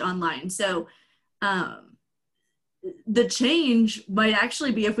college online. So the change might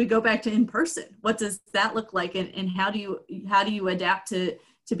actually be if we go back to in person. What does that look like, and how do you adapt to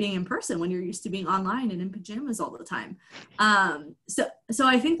being in person when you're used to being online and in pajamas all the time? So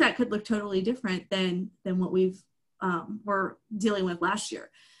I think that could look totally different than what were dealing with last year,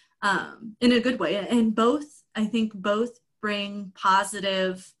 in a good way. And I think both bring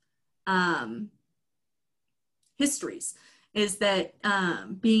positive histories. Is that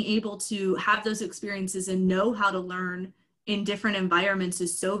being able to have those experiences and know how to learn in different environments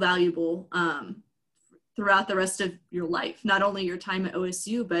is so valuable throughout the rest of your life, not only your time at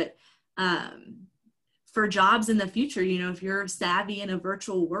OSU, but for jobs in the future. You know, if you're savvy in a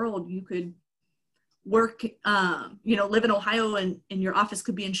virtual world, you could work, live in Ohio and your office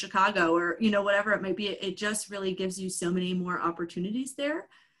could be in Chicago, or, whatever it might be. It just really gives you so many more opportunities there.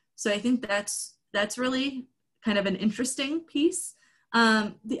 So I think that's really kind of an interesting piece.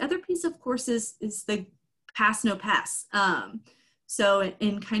 The other piece, of course, is the pass, no pass. So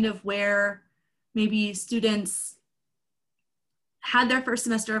in kind of where maybe students had their first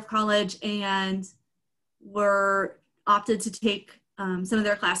semester of college and were opted to take some of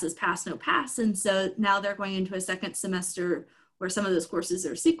their classes pass, no pass. And so now they're going into a second semester where some of those courses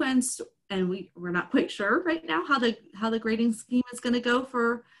are sequenced, and we're not quite sure right now how the grading scheme is going to go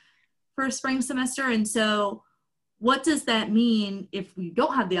for a spring semester. And so what does that mean if we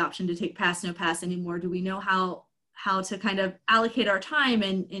don't have the option to take pass, no pass anymore? Do we know how to kind of allocate our time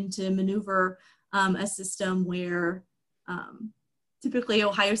and to maneuver a system where typically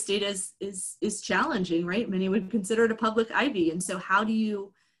Ohio State is challenging, right? Many would consider it a public Ivy. And so how do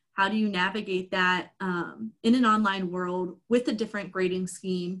you navigate that in an online world with a different grading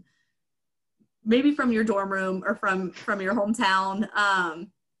scheme, maybe from your dorm room or from your hometown?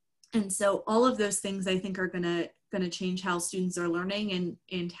 And so all of those things I think are going to change how students are learning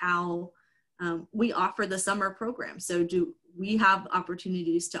and how we offer the summer program. So do we have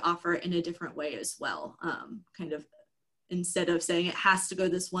opportunities to offer it in a different way as well? Kind of instead of saying it has to go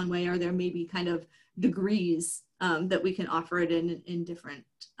this one way, or there may be kind of degrees that we can offer it in different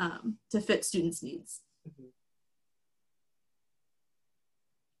to fit students' needs. Mm-hmm.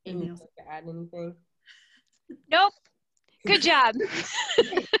 Amy, would you like to add anything? Nope. Good job.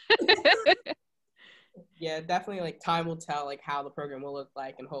 Yeah, definitely, like, time will tell, like, how the program will look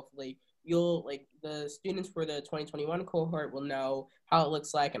like, and hopefully the students for the 2021 cohort will know how it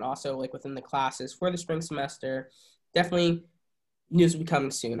looks like, and also, like, within the classes for the spring semester. Definitely news will be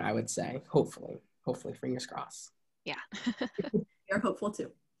coming soon, I would say. Hopefully, fingers crossed. Yeah. You're hopeful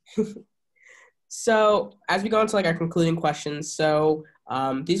too. So as we go into, like, our concluding questions, so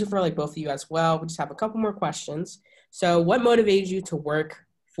these are for, like, both of you as well. We just have a couple more questions. So what motivated you to work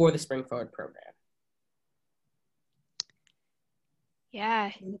for the SpringForward program?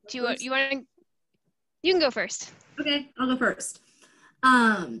 Yeah. You can go first. Okay, I'll go first.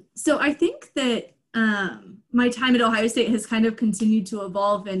 So I think that my time at Ohio State has kind of continued to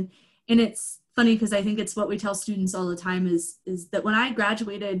evolve, and it's funny because I think it's what we tell students all the time is that when I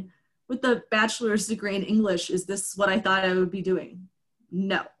graduated with a bachelor's degree in English, is this what I thought I would be doing?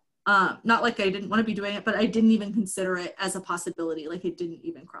 No. Not like I didn't want to be doing it, but I didn't even consider it as a possibility. Like, it didn't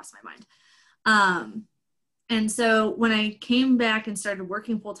even cross my mind. And so when I came back and started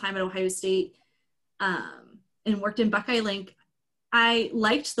working full time at Ohio State and worked in Buckeye Link, I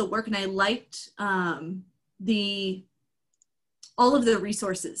liked the work, and I liked all of the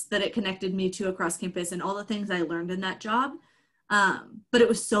resources that it connected me to across campus and all the things I learned in that job. But it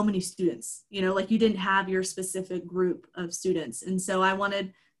was so many students, like you didn't have your specific group of students. And so I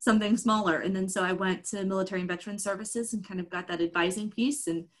wanted something smaller. And then so I went to Military and Veteran Services and kind of got that advising piece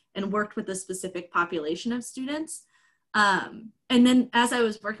and worked with a specific population of students. And then as I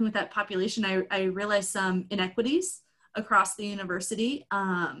was working with that population, I realized some inequities across the university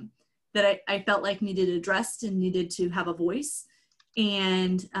that I felt like needed addressed and needed to have a voice.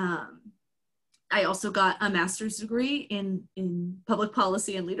 And I also got a master's degree in public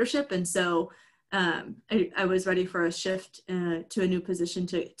policy and leadership. And so I was ready for a shift to a new position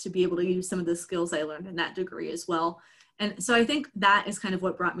to be able to use some of the skills I learned in that degree as well. And so I think that is kind of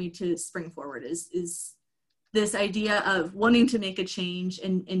what brought me to SpringForward is this idea of wanting to make a change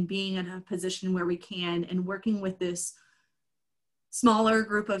and being in a position where we can, and working with this smaller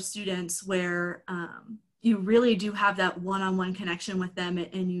group of students where you really do have that one-on-one connection with them,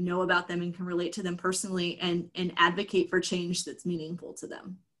 and you know about them and can relate to them personally, and advocate for change that's meaningful to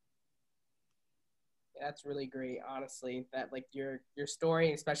them. Yeah, that's really great, honestly, that like your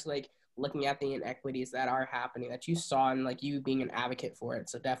story, especially like looking at the inequities that are happening that you saw, and like you being an advocate for it.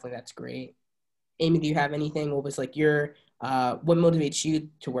 So definitely that's great. Amy, do you have anything? What was like your, what motivates you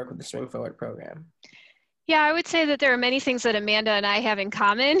to work with the SpringForward program? Yeah, I would say that there are many things that Amanda and I have in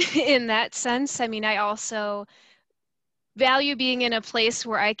common in that sense. I mean, I also value being in a place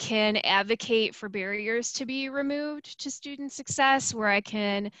where I can advocate for barriers to be removed to student success, where I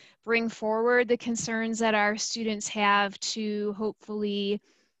can bring forward the concerns that our students have to hopefully,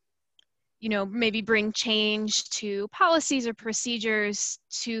 you know, maybe bring change to policies or procedures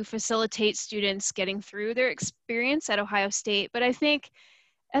to facilitate students getting through their experience at Ohio State. But I think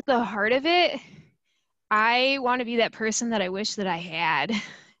at the heart of it, I want to be that person that I wish that I had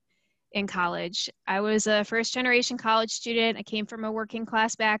in college. I was a first generation college student. I came from a working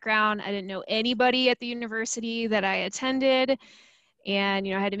class background. I didn't know anybody at the university that I attended. And,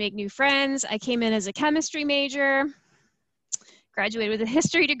 you know, I had to make new friends. I came in as a chemistry major, graduated with a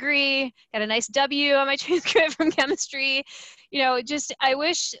history degree, got a nice W on my transcript from chemistry. You know, just, I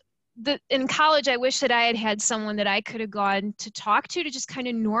wish that in college, I wish that I had had someone that I could have gone to talk to just kind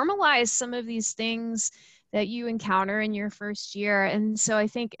of normalize some of these things that you encounter in your first year. And so I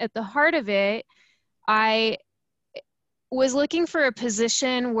think at the heart of it, I was looking for a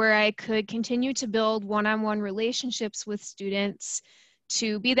position where I could continue to build one-on-one relationships with students,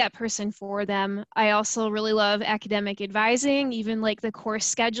 to be that person for them. I also really love academic advising, even like the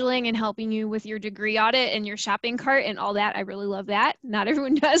course scheduling and helping you with your degree audit and your shopping cart and all that. I really love that. Not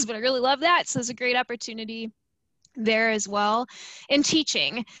everyone does, but I really love that. So it's a great opportunity there as well. And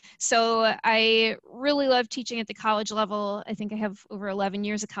teaching. So I really love teaching at the college level. I think I have over 11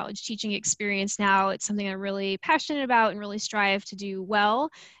 years of college teaching experience now. It's something I'm really passionate about and really strive to do well.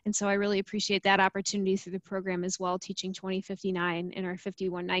 And so I really appreciate that opportunity through the program as well, teaching 2059 in our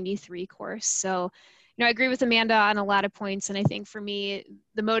 5193 course. So, you know, I agree with Amanda on a lot of points. And I think for me,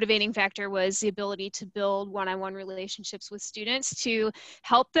 the motivating factor was the ability to build one-on-one relationships with students to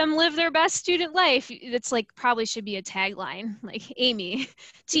help them live their best student life. It's like probably should be a tagline, like Amy,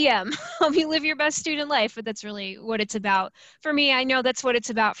 TM, help you live your best student life. But that's really what it's about. For me, I know that's what it's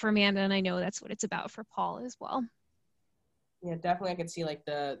about for Amanda, and I know that's what it's about for Paul as well. Yeah, definitely I could see like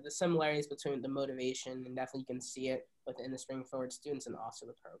the similarities between the motivation, and definitely you can see it within the SpringForward students and also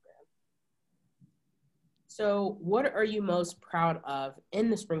the program. So what are you most proud of in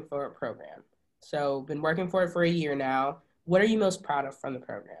the SpringForward program? So been working for it for a year now. What are you most proud of from the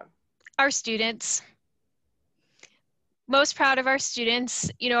program? Our students. Most proud of our students.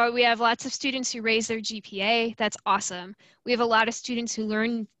 You know, we have lots of students who raise their GPA. That's awesome. We have a lot of students who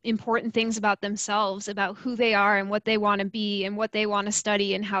learn important things about themselves, about who they are and what they want to be and what they want to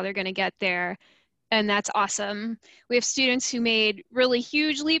study and how they're going to get there. And that's awesome. We have students who made really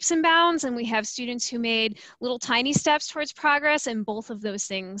huge leaps and bounds, and we have students who made little tiny steps towards progress, and both of those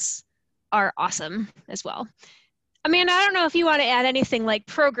things are awesome as well. Amanda, I don't know if you want to add anything like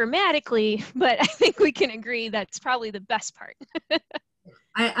programmatically, but I think we can agree that's probably the best part.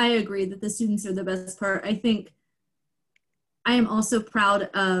 I agree that the students are the best part. I think I am also proud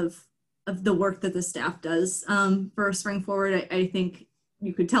of the work that the staff does for SpringForward. I think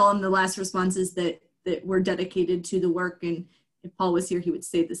you could tell in the last responses that we're dedicated to the work, and if Paul was here, he would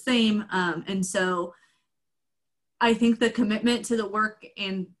say the same. And so I think the commitment to the work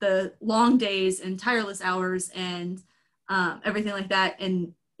and the long days and tireless hours and everything like that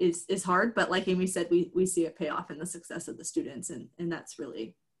and is hard, but like Amy said, we see it pay off in the success of the students, and that's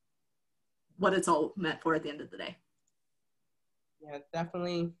really what it's all meant for at the end of the day. Yeah,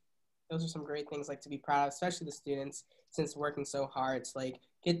 definitely. Those are some great things like to be proud of, especially the students, since working so hard to like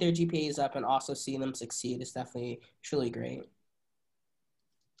get their GPAs up and also see them succeed is definitely truly great.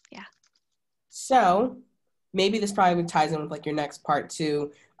 Yeah. So maybe this probably ties in with like your next part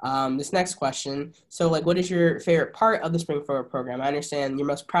too. This next question. So like, what is your favorite part of the SpringForward program? I understand you're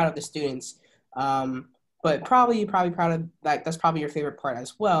most proud of the students, but probably proud of like that's probably your favorite part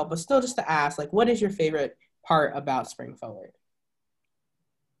as well. But still, just to ask, like, what is your favorite part about SpringForward?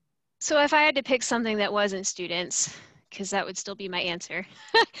 So if I had to pick something that wasn't students, because that would still be my answer,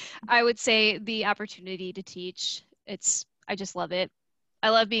 I would say the opportunity to teach. I just love it. I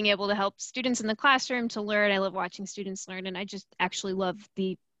love being able to help students in the classroom to learn. I love watching students learn, and I just actually love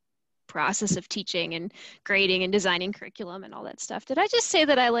the process of teaching and grading and designing curriculum and all that stuff. Did I just say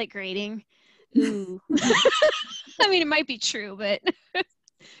that I like grading? Ooh. I mean, it might be true, but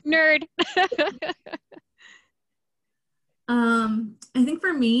nerd. I think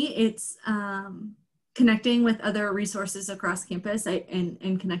for me, it's connecting with other resources across campus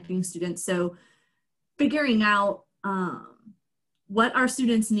and connecting students. So figuring out what our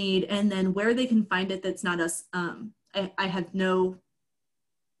students need and then where they can find it that's not us. I have no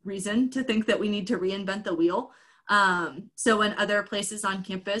reason to think that we need to reinvent the wheel. So when other places on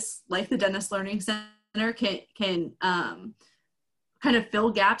campus, like the Dennis Learning Center, can kind of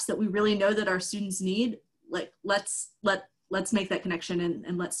fill gaps that we really know that our students need, like let's make that connection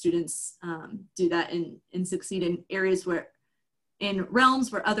and let students do that and succeed in areas in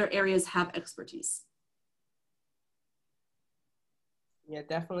realms where other areas have expertise. Yeah,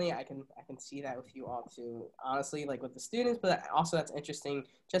 definitely. I can see that with you all too. Honestly, like with the students, but also that's interesting.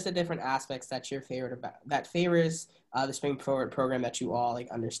 Just the different aspects that you're favored about that favors the SpringForward program that you all like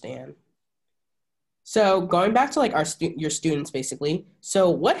understand. So going back to like your students basically. So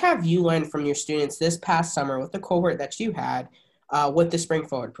what have you learned from your students this past summer with the cohort that you had with the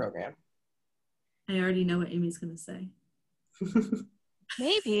SpringForward program? I already know what Amy's going to say.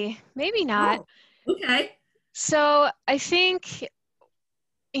 Maybe not. Oh, okay. So I think,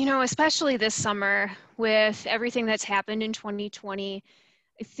 especially this summer with everything that's happened in 2020,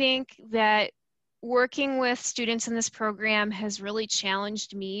 I think that working with students in this program has really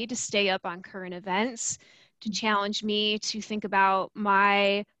challenged me to stay up on current events, to challenge me to think about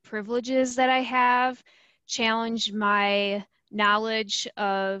my privileges that I have, challenge my knowledge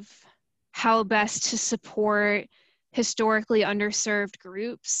of how best to support historically underserved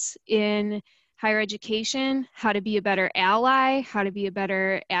groups in higher education, how to be a better ally, how to be a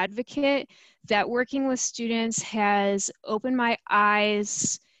better advocate. That working with students has opened my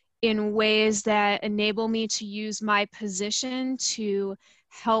eyes in ways that enable me to use my position to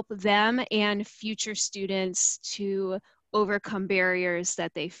help them and future students to overcome barriers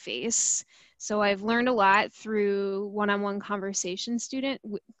that they face. So I've learned a lot through one-on-one conversations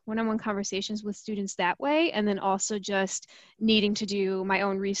with students that way, and then also just needing to do my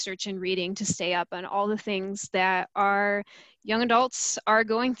own research and reading to stay up on all the things that our young adults are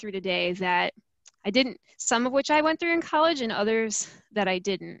going through today that I didn't, some of which I went through in college and others that I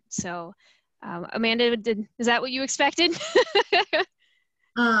didn't. So Amanda, is that what you expected?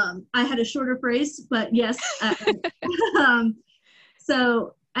 I had a shorter phrase, but yes.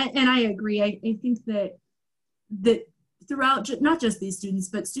 And I agree. I think that throughout, not just these students,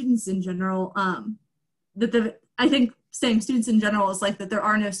 but students in general, I think saying students in general is like that there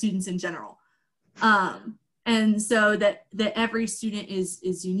are no students in general. And so that every student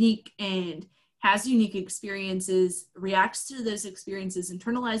is unique and has unique experiences, reacts to those experiences,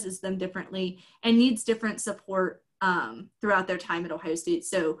 internalizes them differently, and needs different support throughout their time at Ohio State.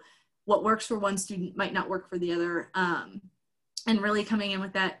 So what works for one student might not work for the other. And really coming in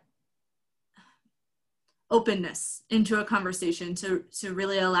with that openness into a conversation to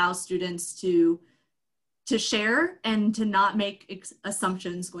really allow students to share and to not make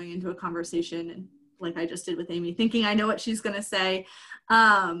assumptions going into a conversation. And like I just did with Amy, thinking I know what she's going to say,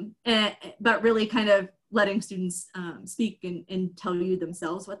 but really kind of letting students speak and tell you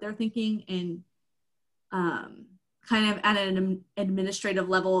themselves what they're thinking, and kind of at an administrative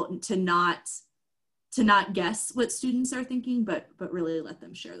level to not guess what students are thinking, but really let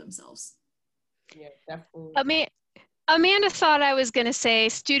them share themselves. Yeah, definitely. Amanda thought I was going to say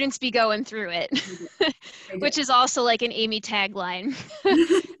students be going through it, which is also like an Amy tagline,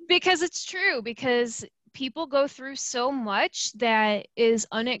 because it's true, because people go through so much that is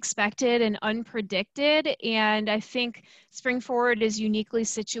unexpected and unpredicted. And I think SpringForward is uniquely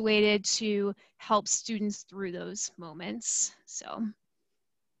situated to help students through those moments. So.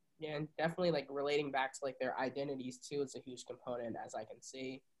 Yeah, and definitely like relating back to like their identities too is a huge component, as I can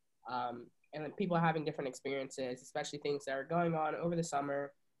see. And then people having different experiences, especially things that are going on over the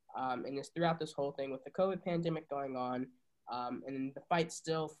summer, and just throughout this whole thing with the COVID pandemic going on, and the fight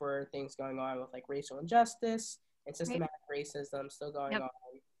still for things going on with like racial injustice and systematic racism still going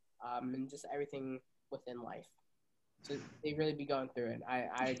on, and just everything within life. So they really be going through it.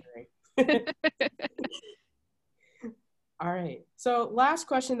 I agree. All right. So last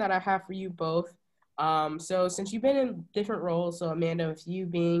question that I have for you both. So since you've been in different roles, so Amanda, with you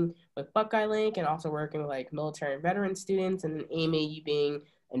being with Buckeye Link and also working with like military and veteran students, and then Amy, you being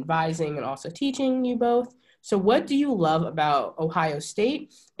advising and also teaching, you both. So what do you love about Ohio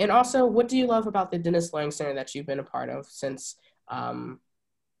State? And also what do you love about the Dennis Learning Center that you've been a part of since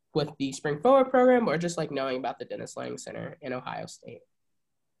with the SpringForward program, or just like knowing about the Dennis Learning Center in Ohio State?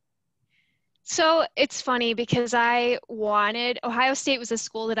 So it's funny because Ohio State was a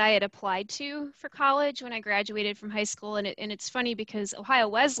school that I had applied to for college when I graduated from high school. And it's funny because Ohio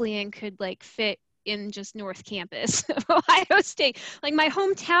Wesleyan could like fit in just North Campus of Ohio State. Like my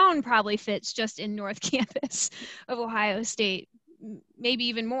hometown probably fits just in North Campus of Ohio State, maybe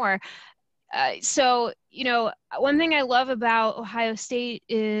even more. So, one thing I love about Ohio State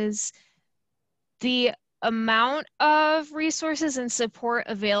is the amount of resources and support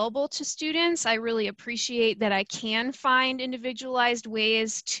available to students. I really appreciate that I can find individualized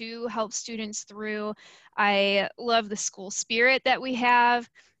ways to help students through. I love the school spirit that we have.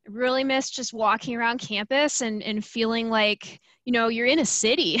 I really miss just walking around campus and feeling like, you're in a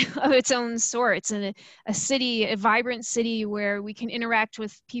city of its own sorts, and a vibrant city where we can interact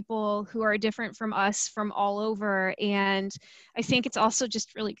with people who are different from us from all over. And I think it's also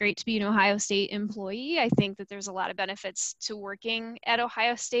just really great to be an Ohio State employee. I think that there's a lot of benefits to working at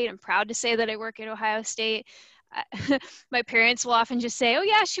Ohio State. I'm proud to say that I work at Ohio State. My parents will often just say, oh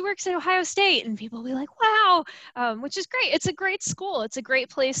yeah, she works at Ohio State. And people will be like, wow, which is great. It's a great school. It's a great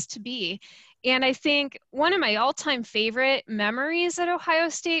place to be. And I think one of my all-time favorite memories at Ohio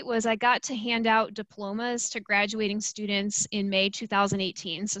State was I got to hand out diplomas to graduating students in May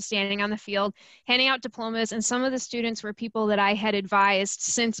 2018. So standing on the field, handing out diplomas, and some of the students were people that I had advised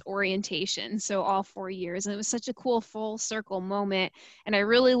since orientation, so all 4 years. And it was such a cool full circle moment. And I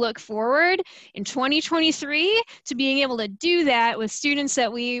really look forward in 2023 to being able to do that with students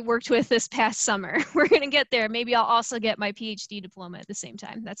that we worked with this past summer. We're going to get there. Maybe I'll also get my PhD diploma at the same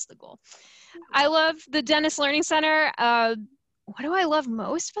time. That's the goal. I love the Dennis Learning Center. What do I love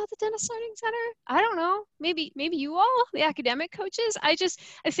most about the Dennis Learning Center? I don't know. Maybe you all, the academic coaches. I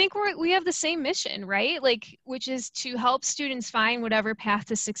think we have the same mission, right? Like, which is to help students find whatever path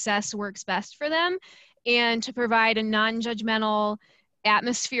to success works best for them, and to provide a non-judgmental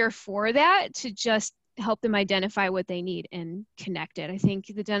atmosphere for that, to just help them identify what they need and connect it. I think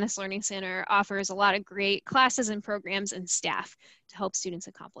the Dennis Learning Center offers a lot of great classes and programs and staff to help students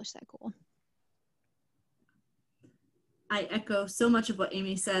accomplish that goal. I echo so much of what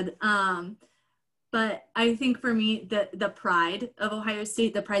Amy said. But I think for me, the pride of Ohio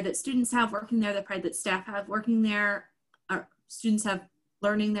State, the pride that students have working there, the pride that staff have working there, or students have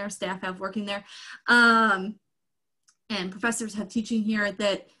learning there, staff have working there, and professors have teaching here,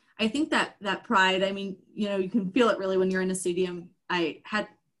 that I think that pride, I mean, you can feel it really when you're in a stadium. I had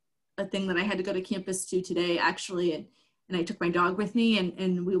a thing that I had to go to campus to today, actually, and I took my dog with me,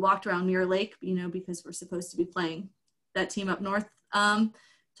 and we walked around Mirror Lake, because we're supposed to be playing that team up north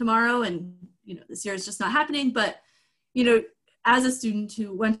tomorrow, and this year is just not happening. But as a student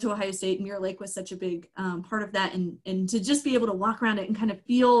who went to Ohio State, Mirror Lake was such a big part of that, and to just be able to walk around it and kind of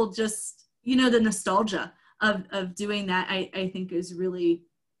feel just the nostalgia of doing that, I think is really,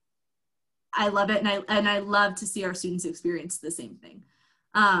 I love it, and I love to see our students experience the same thing.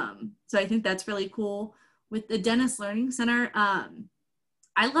 So I think that's really cool. With the Dennis Learning Center,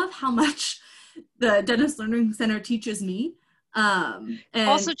 I love how much the Dennis Learning Center teaches me. And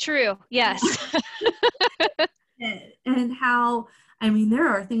also true, yes. and how, I mean, there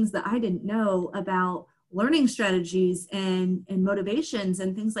are things that I didn't know about learning strategies and motivations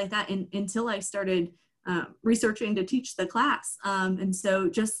and things like that until I started researching to teach the class. And so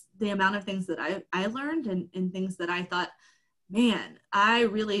just the amount of things that I learned and things that I thought, man, I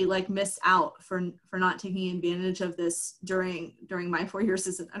really missed out for not taking advantage of this during my 4 years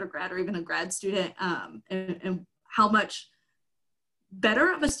as an undergrad or even a grad student, and how much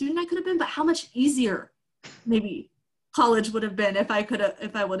better of a student I could have been, but how much easier maybe college would have been if I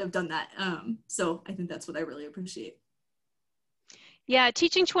would have done that. So I think that's what I really appreciate. Yeah,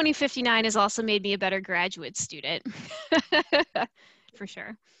 teaching 2059 has also made me a better graduate student, for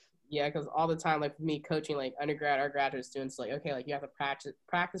sure. Yeah, because all the time, for me, coaching undergrad or graduate students, okay, you have to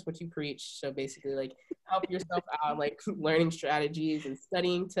practice what you preach. So basically, help yourself out, learning strategies and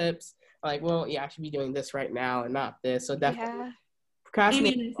studying tips. Well, yeah, I should be doing this right now and not this. So definitely,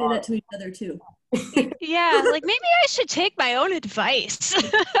 procrastinate. Amy and I say that to each other too. Yeah, maybe I should take my own advice.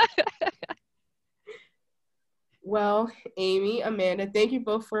 Well, Amy, Amanda, thank you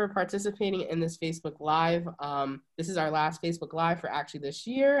both for participating in this Facebook Live. This is our last Facebook Live for actually this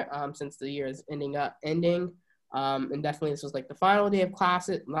year, since the year is ending. And definitely this was the final day of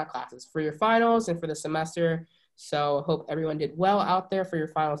for your finals and for the semester. So hope everyone did well out there for your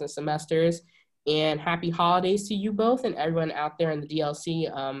finals and semesters. And happy holidays to you both and everyone out there in the DLC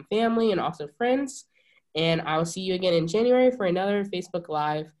family and also friends. And I will see you again in January for another Facebook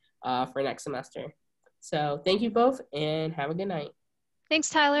Live for next semester. So thank you both and have a good night. Thanks,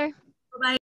 Tyler.